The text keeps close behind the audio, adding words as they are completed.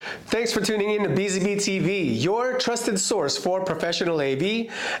Thanks for tuning in to BZB TV, your trusted source for professional AV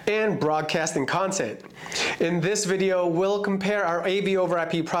and broadcasting content. In this video, we'll compare our AV over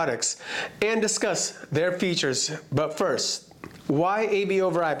IP products and discuss their features. But first, why AV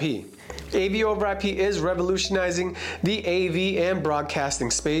over IP? AV over IP is revolutionizing the AV and broadcasting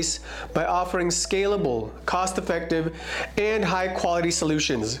space by offering scalable, cost-effective, and high-quality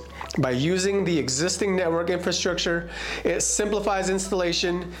solutions. By using the existing network infrastructure, it simplifies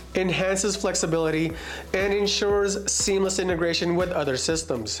installation, enhances flexibility, and ensures seamless integration with other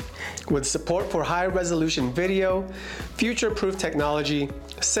systems. With support for high-resolution video, future-proof technology,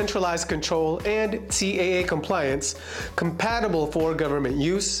 centralized control, and TAA compliance, compatible for government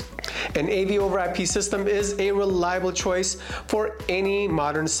use, an AV over IP system is a reliable choice for any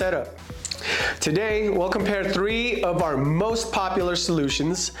modern setup. Today, we'll compare three of our most popular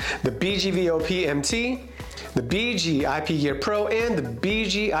solutions: the BZBGEAR MT, the BZBGEAR Pro, and the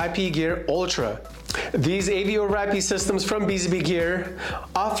BZBGEAR Ultra. These AV over IP systems from BZBGEAR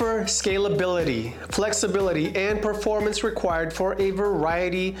offer scalability, flexibility, and performance required for a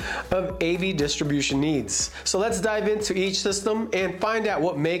variety of AV distribution needs. So let's dive into each system and find out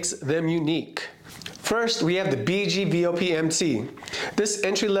what makes them unique. First, we have the BZBGEAR MT. This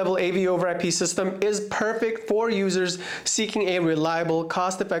entry-level AV over IP system is perfect for users seeking a reliable,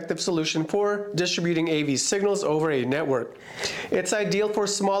 cost-effective solution for distributing AV signals over a network. It's ideal for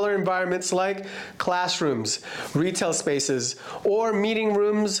smaller environments like classrooms, retail spaces, or meeting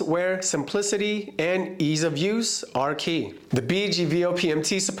rooms where simplicity and ease of use are key. The BZBGEAR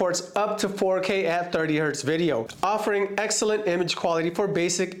MT supports up to 4K at 30 Hz video, offering excellent image quality for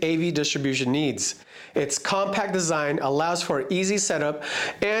basic AV distribution needs. Its compact design allows for easy setup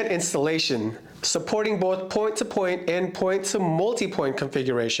and installation, supporting both point-to-point and point-to-multipoint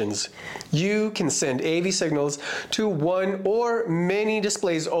configurations. You can send AV signals to one or many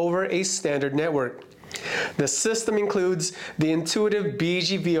displays over a standard network. The system includes the intuitive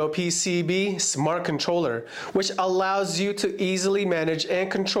BZBGEAR CB Smart Controller, which allows you to easily manage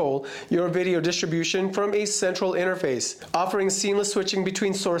and control your video distribution from a central interface, offering seamless switching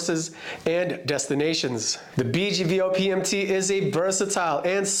between sources and destinations. The BZBGEAR MT is a versatile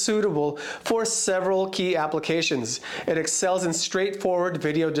and suitable for several key applications. It excels in straightforward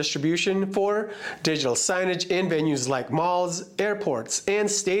video distribution for digital signage in venues like malls, airports, and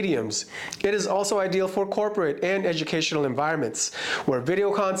stadiums. It is also ideal for corporate and educational environments where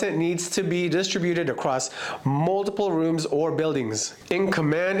video content needs to be distributed across multiple rooms or buildings. In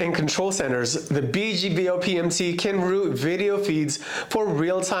command and control centers, the BZBGEAR MT can route video feeds for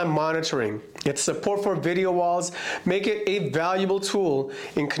real-time monitoring. Its support for video walls make it a valuable tool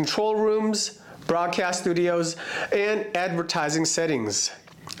in control rooms, broadcast studios, and advertising settings.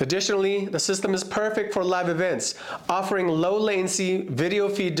 Additionally, the system is perfect for live events, offering low latency video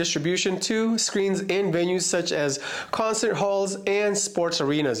feed distribution to screens in venues such as concert halls and sports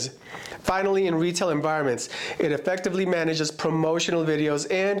arenas. Finally, in retail environments, it effectively manages promotional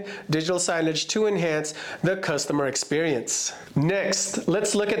videos and digital signage to enhance the customer experience. Next,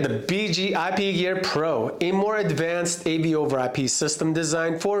 let's look at the BZBGEAR Pro, a more advanced AV over IP system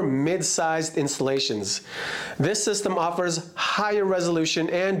designed for mid-sized installations. This system offers higher resolution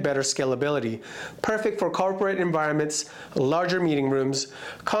and better scalability, perfect for corporate environments, larger meeting rooms,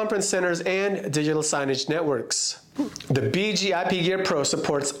 conference centers, and digital signage networks. The BZBGEAR Pro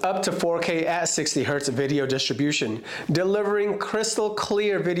supports up to 4K at 60 Hz video distribution, delivering crystal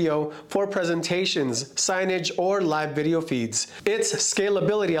clear video for presentations, signage, or live video feeds. Its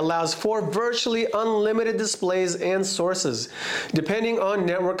scalability allows for virtually unlimited displays and sources, depending on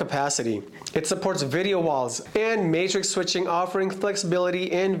network capacity. It supports video walls and matrix switching, offering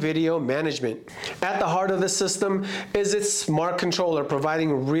flexibility in video management. At the heart of the system is its smart controller,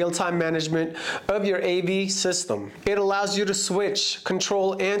 providing real-time management of your AV system. It allows you to switch,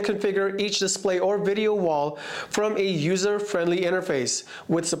 control, and configure each display or video wall from a user-friendly interface,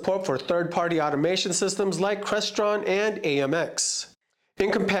 with support for third-party automation systems like Crestron and AMX. In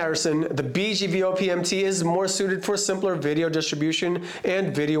comparison, the BZBGEAR MT is more suited for simpler video distribution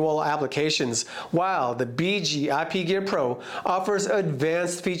and video wall applications, while the BZBGEAR Pro offers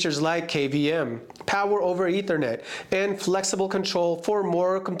advanced features like KVM, power over Ethernet, and flexible control for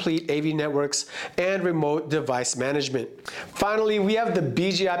more complete AV networks and remote device management. Finally, we have the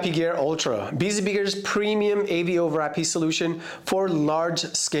BZBGEAR Ultra, BZBGEAR's premium AV over IP solution for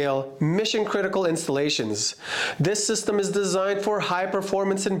large-scale, mission-critical installations. This system is designed for high-performance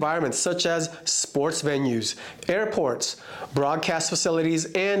environments such as sports venues, airports, broadcast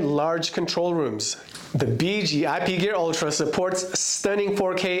facilities, and large control rooms. The BG IP Gear Ultra supports stunning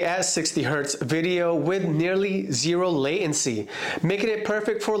 4K at 60 Hz video with nearly zero latency, making it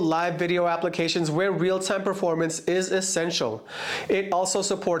perfect for live video applications where real-time performance is essential. It also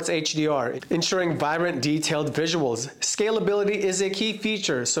supports HDR, ensuring vibrant, detailed visuals. Scalability is a key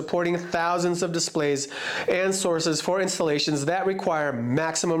feature, supporting thousands of displays and sources for installations that require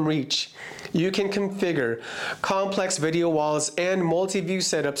maximum reach. You can configure complex video walls and multi-view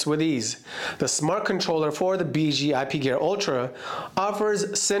setups with ease. The smart controller for the BG IP Gear Ultra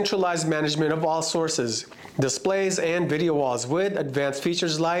offers centralized management of all sources, displays, and video walls with advanced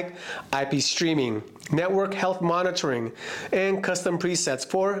features like IP streaming, network health monitoring, and custom presets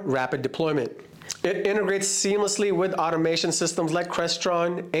for rapid deployment. It integrates seamlessly with automation systems like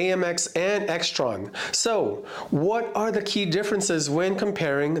Crestron, AMX, and Extron. So, what are the key differences when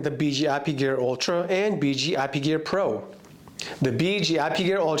comparing the BG IP Gear Ultra and BG IP Gear Pro? The BG IP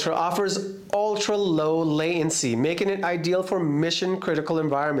Gear Ultra offers ultra-low latency, making it ideal for mission-critical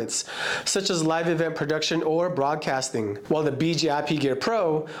environments, such as live event production or broadcasting, while the BG IP Gear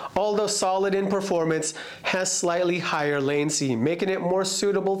Pro, although solid in performance, has slightly higher latency, making it more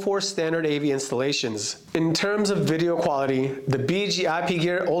suitable for standard AV installations. In terms of video quality, the BG IP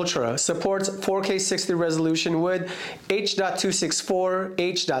Gear Ultra supports 4K 60 resolution with H.264,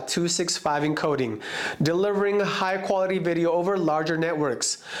 H.265 encoding, delivering high-quality video over larger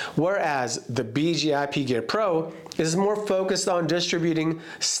networks, whereas the BG IP Gear Pro is more focused on distributing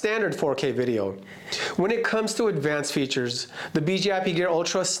standard 4K video. When it comes to advanced features, the BG IP Gear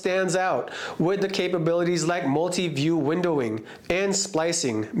Ultra stands out with the capabilities like multi-view windowing and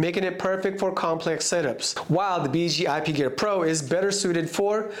splicing, making it perfect for complex setups, while the BG IP Gear Pro is better suited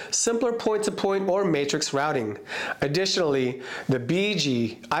for simpler point-to-point or matrix routing. Additionally, the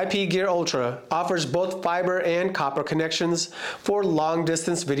BG IP Gear Ultra offers both fiber and copper connections for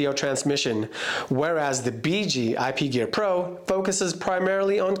long-distance video transmission, whereas the BG IP Gear Pro focuses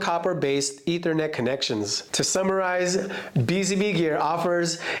primarily on copper-based Ethernet connections. To summarize, BZBGEAR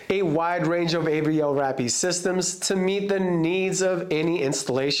offers a wide range of AVoiP systems to meet the needs of any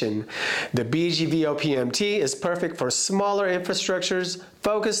installation. The BG-VOPMT is perfect for smaller infrastructures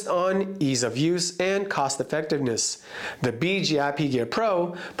focused on ease of use and cost effectiveness. The BG IP Gear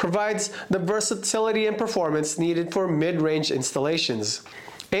Pro provides the versatility and performance needed for mid-range installations.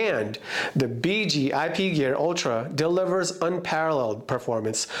 And the BG IP Gear Ultra delivers unparalleled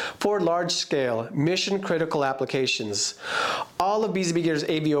performance for large-scale, mission-critical applications. All of BZBGEAR's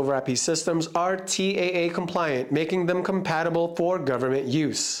AVoiP systems are TAA compliant, making them compatible for government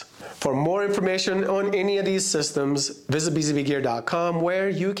use. For more information on any of these systems, visit BZBGEAR.com, where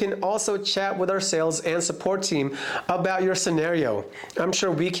you can also chat with our sales and support team about your scenario. I'm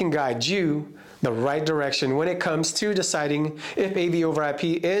sure we can guide you the right direction when it comes to deciding if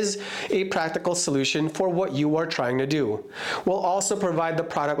AVoiP is a practical solution for what you are trying to do. We'll also provide the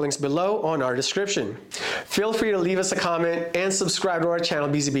product links below on our description. Feel free to leave us a comment and subscribe to our channel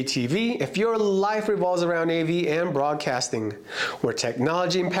BZBTV if your life revolves around AV and broadcasting, where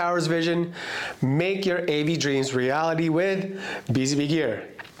technology empowers vision. Make your AV dreams reality with BZBGEAR.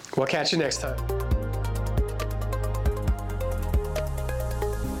 We'll catch you next time.